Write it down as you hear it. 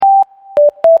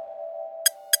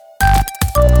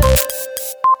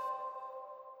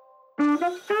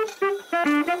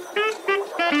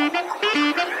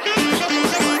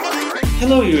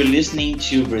Hello, you're listening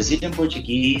to Brazilian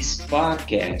Portuguese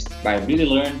podcast by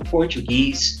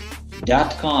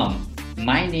reallylearnportuguese.com.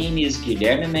 My name is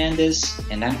Guilherme Mendes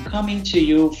and I'm coming to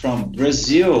you from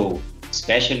Brazil,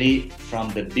 especially from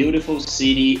the beautiful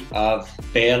city of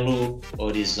Belo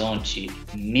Horizonte,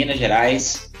 Minas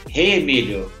Gerais. Hey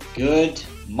Emilio, good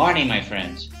morning, my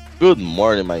friend. Good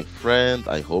morning, my friend.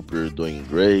 I hope you're doing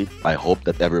great. I hope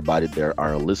that everybody there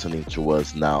are listening to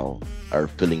us now are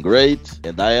feeling great.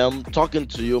 And I am talking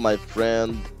to you, my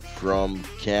friend, from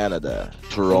Canada,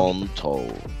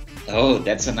 Toronto. Oh,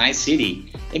 that's a nice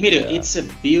city. Emilio, Yeah. it's a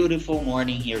beautiful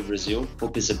morning here in Brazil.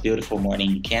 Hope it's a beautiful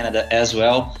morning in Canada as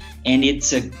well. And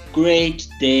it's a great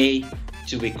day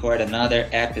to record another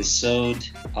episode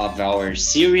of our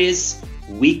series,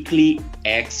 Weekly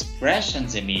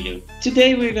Expressions, Emilio.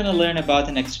 Today we're going to learn about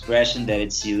an expression that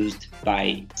it's used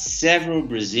by several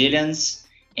Brazilians,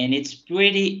 and it's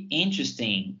pretty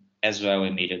interesting as well,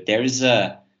 Emilio. There's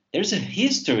a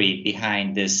history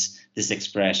behind this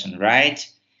expression, right?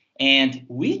 And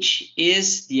which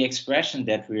is the expression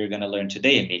that we're going to learn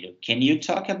today, Emilio? Can you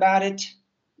talk about it?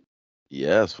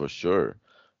 Yes, for sure.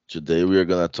 Today we are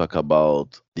going to talk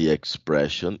about the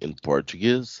expression in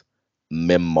Portuguese,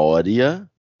 Memória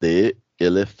de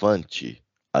Elefante.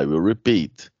 I will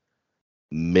repeat,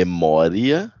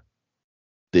 Memória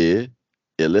de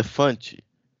Elefante.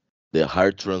 The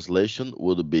hard translation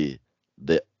would be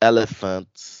the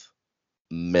elephant's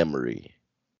memory.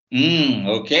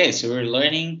 Okay, so we're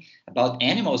learning about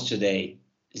animals today.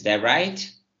 Is that right?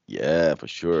 Yeah, for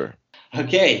sure.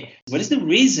 Okay, what is the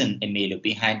reason, Emilio,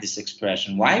 behind this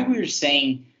expression? Why we're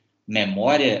saying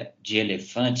memória de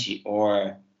elefante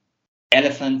or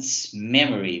elephant's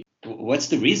memory? What's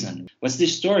the reason? What's the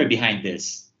story behind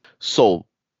this? So,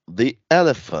 the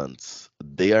elephants,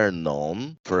 they are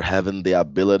known for having the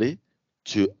ability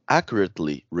to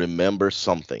accurately remember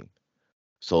something.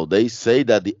 So, they say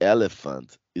that the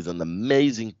elephant is an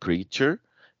amazing creature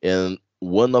and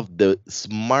one of the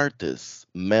smartest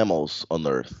mammals on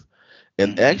earth.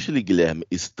 And Mhm. actually, Guilherme,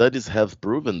 studies have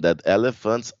proven that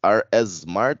elephants are as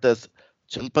smart as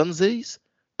chimpanzees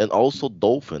and also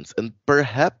dolphins. And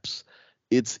perhaps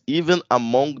it's even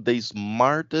among the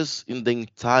smartest in the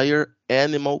entire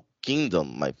animal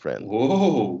kingdom, my friend.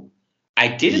 Whoa, I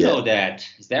didn't Yeah, know that.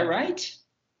 Is that right?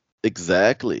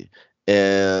 exactly.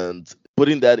 And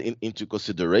putting that into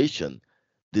consideration,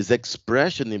 this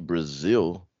expression in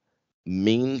Brazil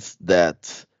means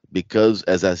that because,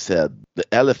 as I said, the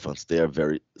elephants, they are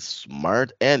very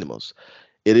smart animals.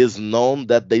 It is known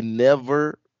that they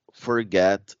never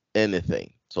forget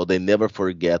anything. So they never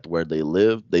forget where they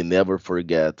live. They never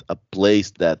forget a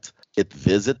place that it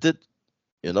visited,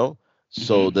 you know?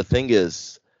 So Hmm. the thing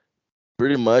is,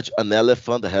 pretty much an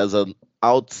elephant has an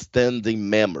outstanding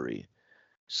memory.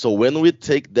 So when we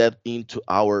take that into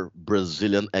our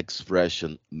Brazilian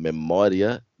expression,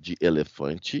 memória de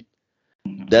elefante,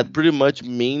 that pretty much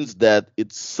means that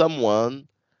it's someone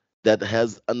that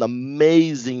has an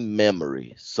amazing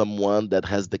memory, someone that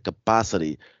has the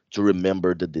capacity to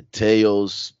remember the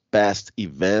details, past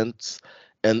events,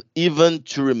 and even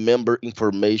to remember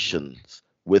information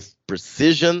with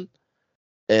precision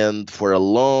and for a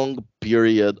long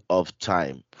period of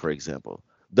time, for example.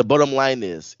 The bottom line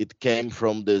is it came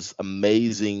from this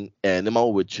amazing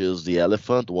animal, which is the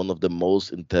elephant, one of the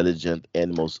most intelligent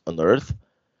animals on earth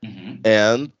Hmm.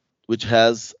 and which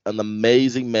has an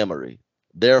amazing memory.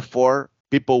 Therefore,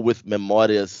 people with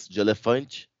memórias de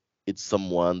elefante, it's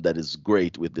someone that is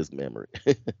great with this memory.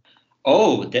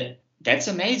 Oh, that's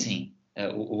amazing.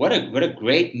 What a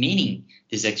great meaning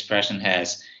this expression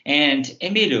has. And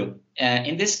Emilio,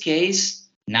 in this case,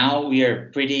 now we are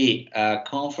pretty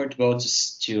comfortable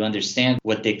to understand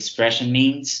what the expression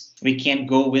means. We can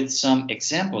go with some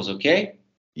examples, okay?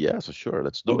 Yeah, so sure,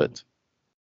 let's do O- it.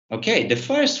 Okay, the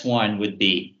first one would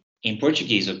be in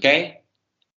Portuguese, okay?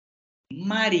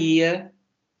 Maria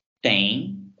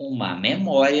tem uma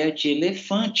memória de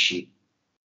elefante.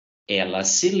 Ela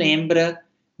se lembra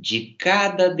de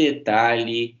cada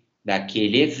detalhe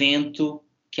daquele evento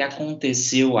que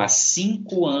aconteceu há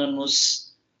 5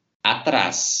 anos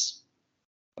atrás.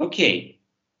 Ok,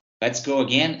 let's go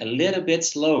again a little bit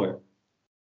slower.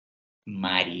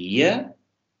 Maria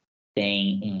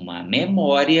tem uma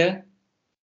memória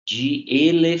de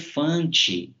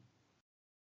elefante.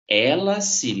 Ela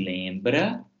se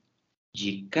lembra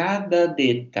de cada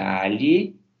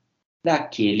detalhe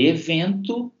daquele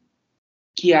evento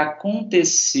que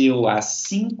aconteceu há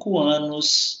 5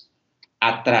 anos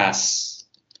atrás.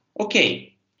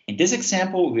 Okay, in this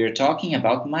example, we're talking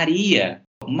about Maria.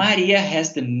 Maria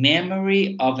has the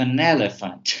memory of an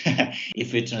elephant,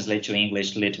 if we translate to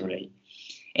English literally.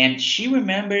 And she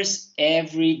remembers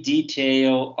every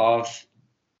detail of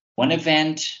one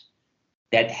event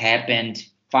that happened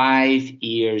 5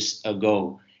 years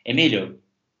ago. Emilio,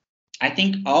 I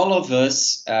think all of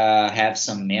us have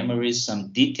some memories, some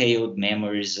detailed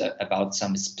memories about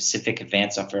some specific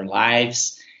events of our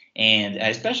lives, and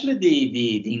especially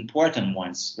the important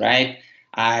ones, right?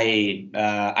 I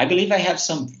believe I have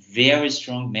some very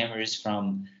strong memories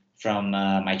from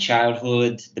my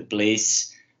childhood, the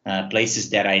places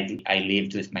that I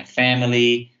lived with my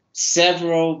family.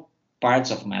 Several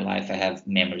parts of my life I have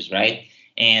memories, right?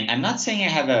 And I'm not saying I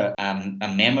have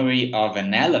a memory of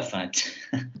an elephant.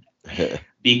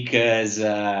 Because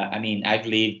I mean I've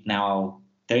lived now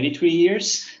 33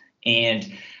 years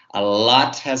and a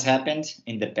lot has happened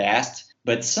in the past.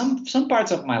 But some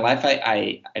parts of my life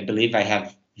I believe I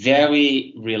have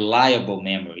very reliable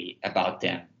memory about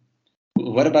them.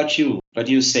 What about you? What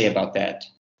do you say about that?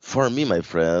 For me, my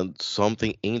friend,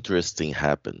 something interesting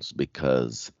happens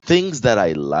because things that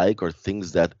I like or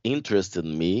things that interested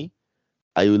me,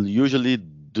 I will usually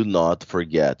do not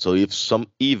forget. So if some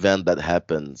event that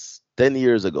happens 10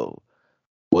 years ago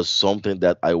was something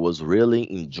that I was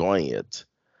really enjoying it,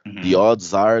 the Mm-hmm.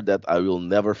 odds are that I will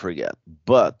never forget.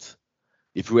 But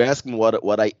if you ask me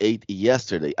what I ate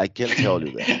yesterday, I can't tell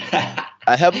you that.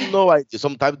 I have no idea.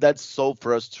 Sometimes that's so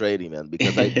frustrating, man,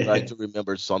 because I try to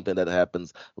remember something that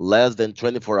happens less than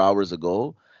 24 hours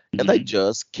ago, and I Mhm.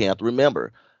 just can't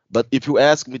remember. But if you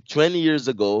ask me 20 years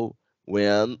ago,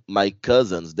 when my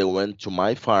cousins they went to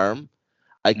my farm,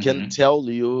 I can Mhm. tell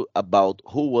you about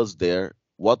who was there,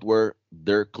 what were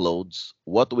their clothes,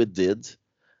 what we did,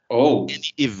 Oh,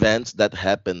 any events that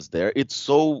happens there. It's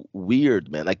so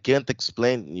weird, man. I can't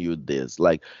explain you this.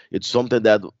 Like it's something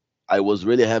that I was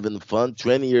really having fun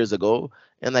 20 years ago,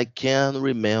 and I can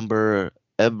remember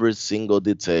every single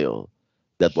detail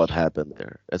that what happened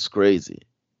there. That's crazy.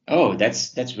 oh,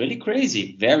 that's really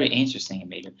crazy. Very interesting,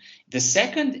 Emilio. The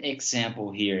second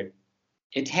example here,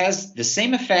 it has the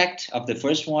same effect of the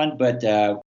first one, but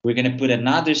we're going to put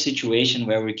another situation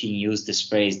where we can use this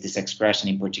phrase, this expression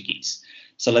in Portuguese.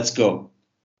 So let's go.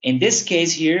 In this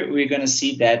case here, we're going to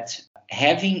see that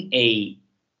having a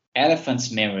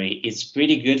elephant's memory is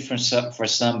pretty good for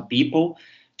some people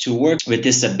to work with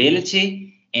this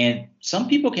ability, and some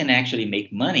people can actually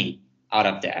make money out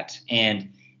of that.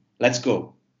 And let's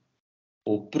go.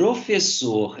 O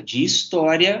professor de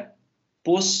história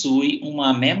possui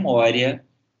uma memória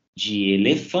de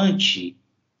elefante.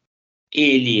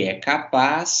 Ele é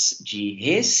capaz de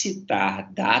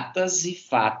recitar datas e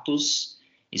fatos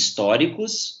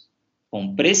históricos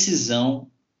com precisão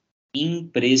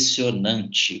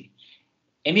impressionante.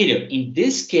 Emilio, in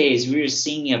this case, we're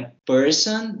seeing a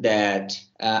person that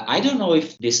I don't know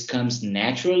if this comes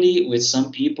naturally with some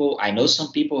people. I know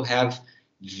some people have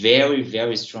very,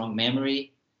 very strong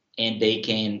memory, and they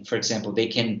can, for example, they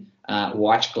can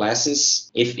watch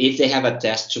classes. If they have a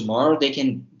test tomorrow, they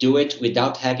can do it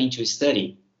without having to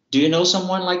study. Do you know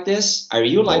someone like this? Are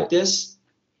you like No, this?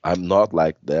 I'm not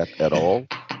like that at all.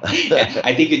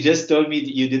 I think you just told me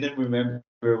you didn't remember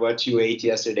what you ate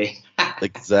yesterday.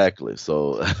 Exactly.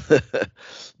 So,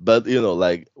 but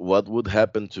like what would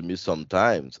happen to me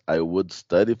sometimes, I would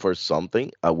study for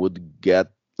something, I would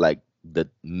get like the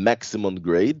maximum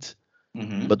grade,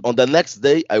 but Mhm. on the next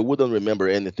day, I wouldn't remember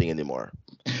anything anymore.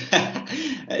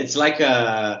 It's like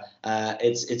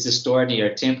it's stored in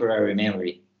your temporary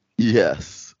memory.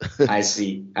 Yes. I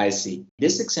see, I see.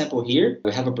 This example here,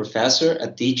 we have a professor,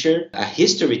 a teacher, a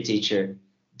history teacher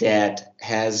that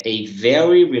has a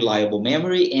very reliable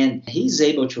memory, and he's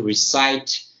able to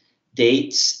recite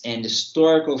dates and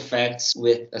historical facts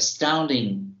with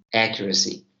astounding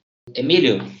accuracy.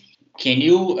 Emilio, can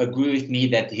you agree with me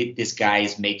that this guy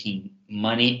is making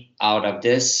money out of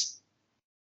this,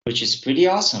 which is pretty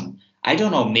awesome? I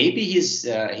don't know. Maybe he's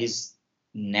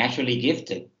naturally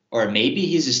gifted, or maybe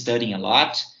he's studying a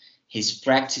lot. He's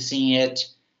practicing it,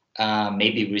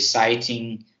 maybe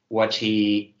reciting what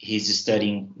he's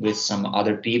studying with some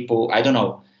other people. I don't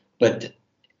know, but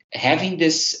having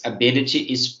this ability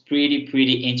is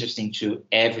pretty interesting to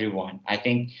everyone. I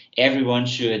think everyone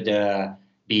should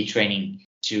be training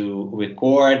to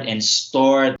record and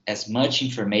store as much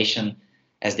information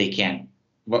as they can.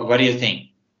 What do you think?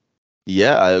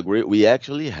 Yeah, I agree. We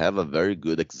actually have a very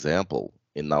good example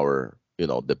in our,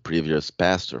 the previous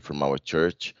pastor from our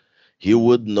church. He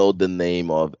would know the name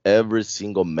of every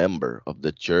single member of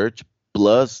the church,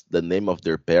 plus the name of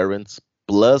their parents,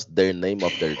 plus their name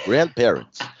of their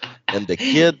grandparents, and the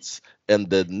kids, and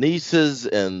the nieces,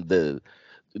 and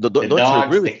The Don't you agree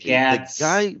dogs, the with me? The cats.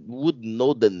 guy would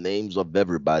know the names of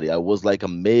everybody. I was like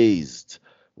amazed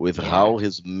with Yeah, how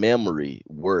his memory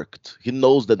worked. He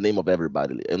knows the name of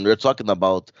everybody. And we're talking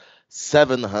about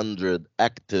 700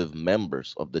 active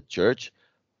members of the church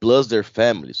plus their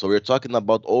family. So we're talking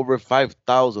about over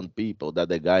 5,000 people that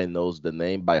the guy knows the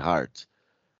name by heart.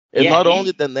 And yeah, not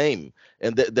only the name.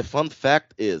 And the fun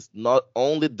fact is not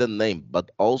only the name,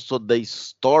 but also the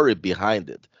story behind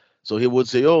it. So he would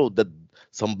say, "Oh, that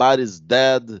somebody's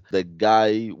dead. The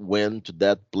guy went to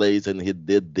that place and he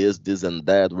did this, this, and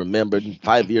that. Remembered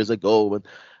 5 years ago." And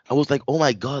I was like, "Oh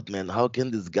my God, man! How can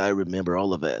this guy remember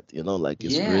all of that? Like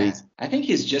it's yeah. crazy." I think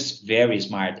he's just very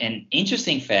smart. And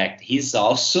interesting fact, he's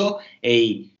also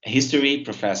a history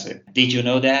professor. Did you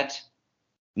know that?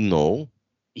 No.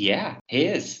 Yeah, he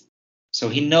is. So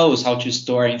he knows how to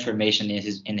store information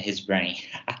in his brain.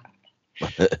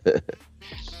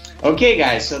 Okay,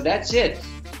 guys, so that's it.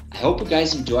 I hope you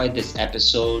guys enjoyed this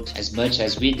episode as much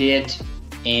as we did.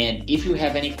 And if you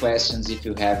have any questions, if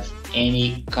you have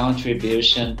any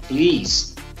contribution,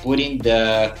 please put in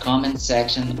the comment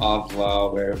section of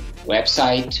our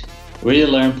website,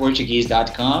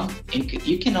 reallylearnportuguese.com. And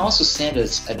you can also send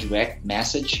us a direct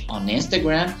message on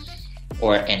Instagram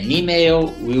or an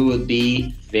email. We will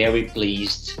be very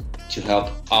pleased to help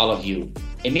all of you.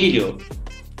 Emilio,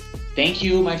 thank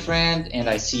you, my friend, and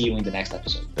I see you in the next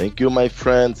episode. Thank you, my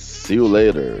friends. See you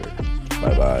later.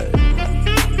 Bye bye.